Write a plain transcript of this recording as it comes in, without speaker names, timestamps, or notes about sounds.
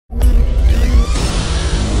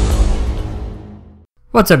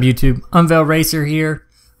What's up, YouTube? Unveil Racer here.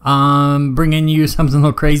 Bringing you something a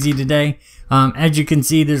little crazy today. As you can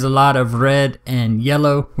see, there's a lot of red and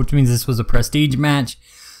yellow, which means this was a prestige match.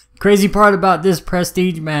 Crazy part about this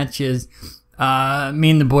prestige match is me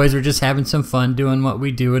and the boys were just having some fun doing what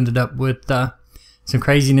we do. Ended up with some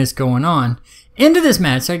craziness going on. Into this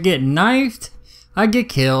match, I get knifed, I get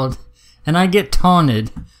killed, and I get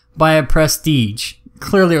taunted by a prestige.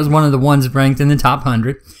 Clearly, it was one of the ones ranked in the top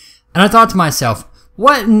 100. And I thought to myself,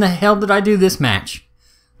 what in the hell did I do this match,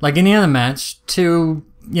 like any other match, to,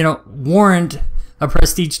 warrant a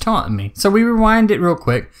prestige taunting me? So we rewind it real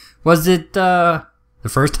quick. Was it the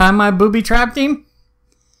first time I booby-trapped him?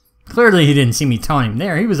 Clearly he didn't see me taunt him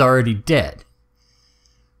there. He was already dead.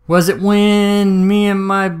 Was it when me and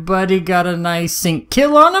my buddy got a nice sync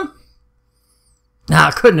kill on him? Nah,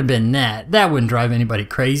 it couldn't have been that. That wouldn't drive anybody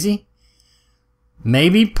crazy.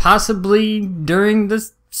 Maybe, possibly, during the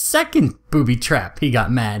second booby trap, he got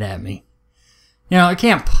mad at me. It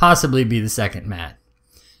can't possibly be the second match.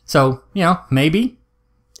 So, maybe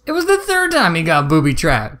it was the third time he got booby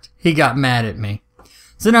trapped. He got mad at me.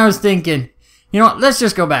 So then I was thinking, let's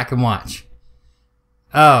just go back and watch.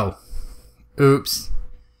 Oh, oops.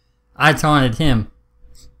 I taunted him.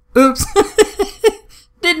 Oops.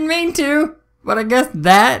 Didn't mean to, but I guess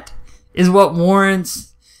that is what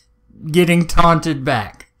warrants getting taunted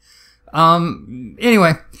back.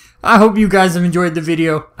 Anyway, I hope you guys have enjoyed the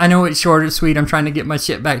video. I know it's short and sweet. I'm trying to get my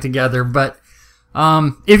shit back together, but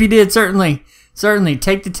if you did, certainly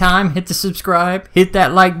take the time, hit the subscribe, hit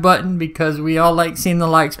that like button, because we all like seeing the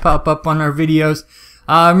likes pop up on our videos.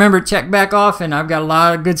 Remember, check back often. I've got a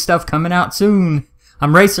lot of good stuff coming out soon.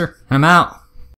 I'm Racer, and I'm out.